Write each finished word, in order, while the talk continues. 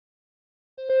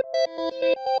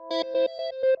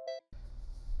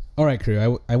All right,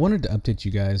 crew, I wanted to update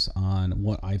you guys on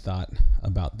what I thought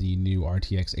about the new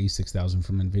RTX A6000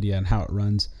 from Nvidia and how it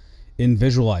runs in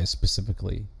Visualize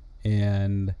specifically.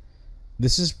 And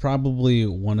this is probably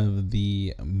one of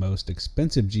the most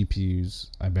expensive GPUs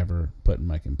I've ever put in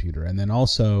my computer, and then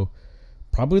also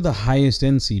probably the highest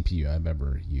end CPU I've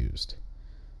ever used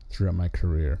throughout my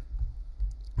career.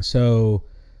 So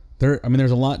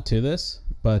there's a lot to this,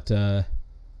 but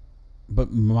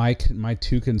my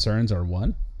two concerns are: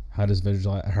 one, how does the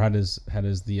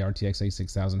RTX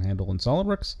A6000 handle in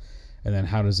SOLIDWORKS, and then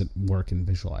how does it work in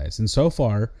Visualize? And so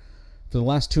far, for the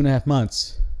last 2.5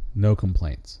 months, no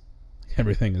complaints.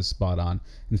 Everything is spot on.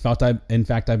 In fact,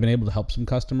 I've been able to help some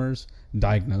customers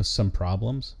diagnose some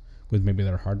problems with maybe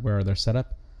their hardware or their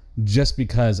setup, just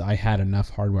because I had enough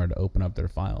hardware to open up their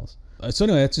files. So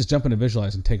anyway, let's just jump into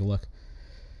Visualize and take a look.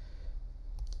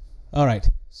 All right,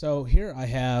 so here I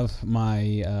have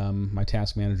my my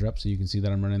task manager up, so you can see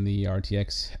that I'm running the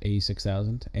RTX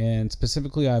A6000, and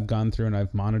specifically I've gone through and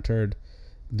I've monitored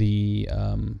the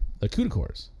Cuda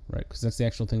cores, right? Because that's the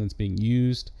actual thing that's being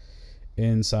used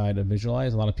inside of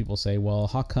Visualize. A lot of people say, well,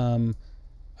 how come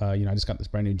I just got this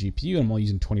brand new GPU and I'm only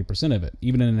using 20% of it?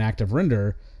 Even in an active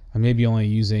render, I may be only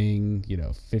using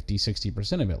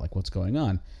 50-60% of it. Like, what's going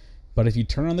on? But if you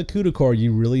turn on the Cuda core,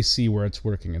 you really see where it's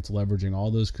working. It's leveraging all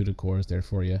those Cuda cores there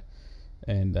for you,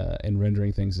 and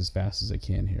rendering things as fast as it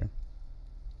can here.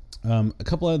 A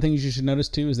couple other things you should notice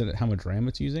too is that how much RAM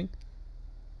it's using.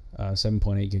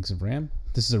 7.8 gigs of RAM.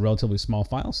 This is a relatively small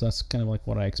file, so that's kind of like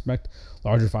what I expect.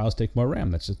 Larger files take more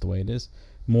RAM. That's just the way it is.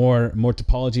 More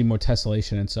topology, more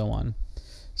tessellation, and so on.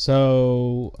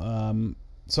 So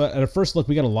so at a first look,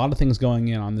 we got a lot of things going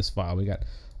in on this file. We got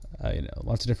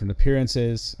lots of different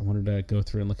appearances. I wanted to go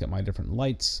through and look at my different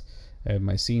lights. I have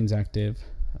my scenes active.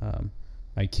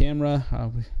 My camera, I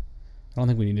don't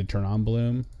think we need to turn on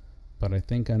bloom, but I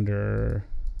think under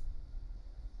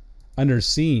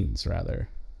scenes rather,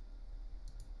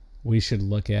 we should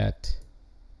look at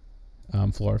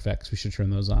floor effects. We should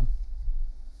turn those on.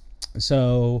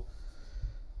 So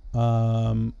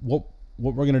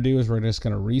what we're going to do is we're just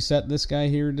going to reset this guy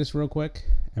here just real quick,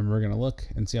 and we're going to look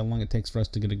and see how long it takes for us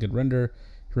to get a good render.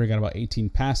 Here we got about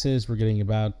 18 passes. We're getting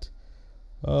about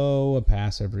a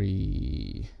pass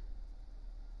every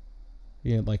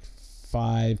like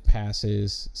 5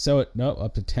 passes. So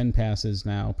up to 10 passes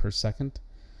now per second.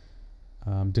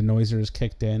 Denoiser is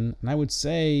kicked in, and I would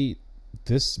say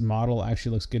this model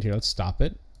actually looks good here. Let's stop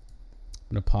it.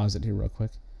 I'm going to pause it here real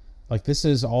quick. Like, this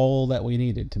is all that we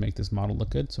needed to make this model look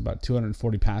good. So about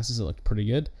 240 passes, it looked pretty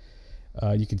good.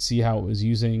 You can see how it was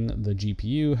using the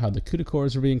GPU, how the CUDA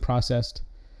cores were being processed,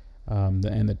 and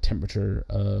the temperature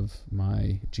of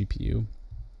my GPU.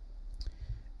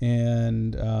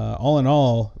 And all in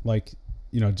all, like,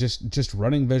 just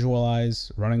running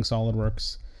Visualize, running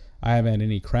SOLIDWORKS, I haven't had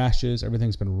any crashes.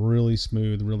 Everything's been really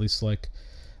smooth, really slick.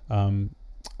 On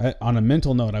a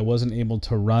mental note, I wasn't able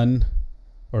to run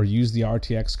or use the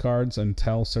RTX cards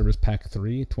until Service Pack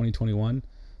 3 2021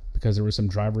 because there was some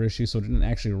driver issues, so it didn't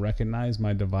actually recognize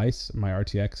my device, my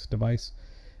RTX device,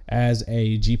 as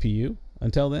a GPU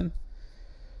until then.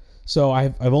 So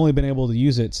I've only been able to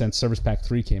use it since Service Pack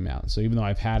 3 came out. So even though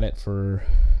I've had it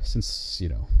since I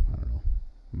don't know,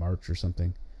 March or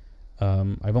something,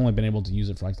 I've only been able to use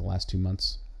it for like the last 2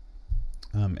 months,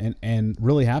 and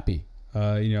really happy.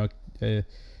 Nvidia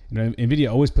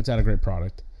always puts out a great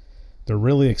product. They're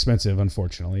really expensive,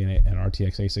 unfortunately, and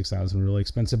RTX A6000 is really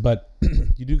expensive, but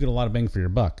you do get a lot of bang for your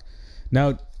buck.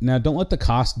 Now don't let the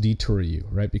cost detour you,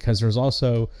 right? Because there's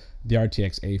also the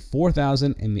RTX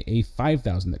A4000 and the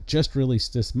A5000 that just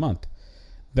released this month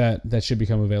that should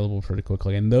become available pretty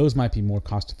quickly, and those might be more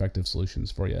cost-effective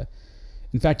solutions for you.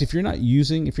 In fact, if you're not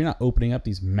opening up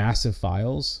these massive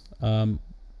files,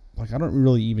 like, I don't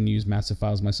really even use massive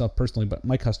files myself personally, but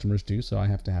my customers do, so I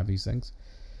have to have these things.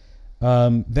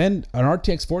 Then an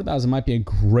RTX 4000 might be a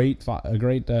great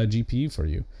GPU for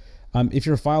you. If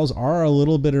your files are a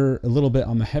little bit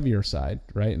on the heavier side,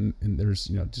 right, and there's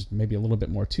just maybe a little bit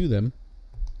more to them,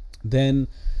 then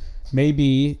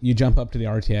maybe you jump up to the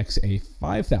RTX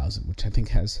A5000, which I think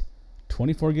has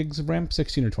 24 gigs of RAM,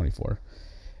 16 or 24.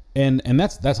 And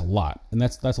that's a lot, and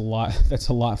that's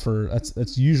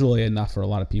usually enough for a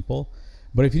lot of people.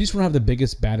 But if you just want to have the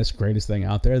biggest, baddest, greatest thing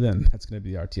out there, then that's going to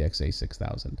be the RTX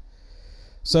A6000.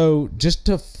 So just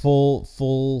to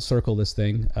full circle this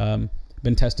thing,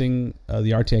 been testing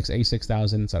the RTX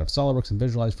A6000 inside of SOLIDWORKS and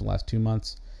Visualize for the last 2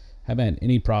 months. Haven't had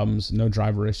any problems, no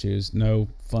driver issues, no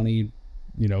funny,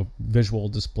 visual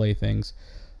display things.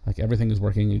 Like, everything is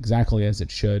working exactly as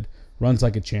it should. runs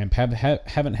like a champ.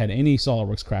 Haven't had any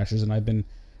SOLIDWORKS crashes, and I've been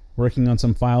working on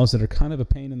some files that are kind of a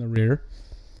pain in the rear,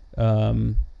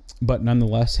 but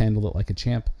nonetheless handled it like a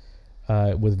champ.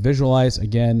 With Visualize,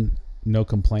 again, no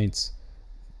complaints.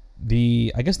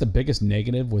 I guess the biggest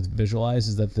negative with Visualize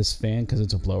is that this fan, because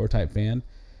it's a blower type fan,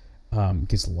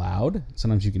 gets loud.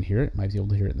 Sometimes you can hear it. Might be able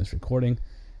to hear it in this recording.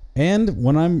 And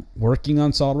when I'm working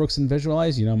on SOLIDWORKS and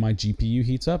Visualize, you know, my GPU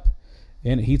heats up,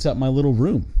 and it heats up my little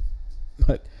room.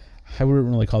 But I wouldn't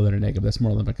really call that a negative. That's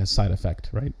more like a side effect,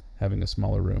 right? Having a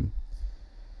smaller room.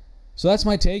 So that's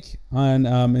my take on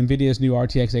Nvidia's new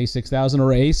RTX A6000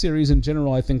 or A series in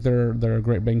general. I think they're a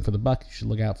great bang for the buck. You should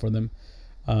look out for them.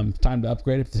 Time to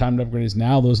upgrade. If the time to upgrade is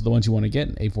now, those are the ones you want to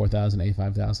get: A4000,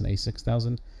 A5000,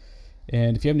 A6000.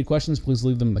 And if you have any questions, please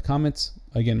leave them in the comments.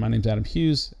 Again, my name's Adam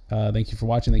Hughes. Thank you for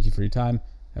watching. Thank you for your time.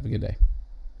 Have a good day.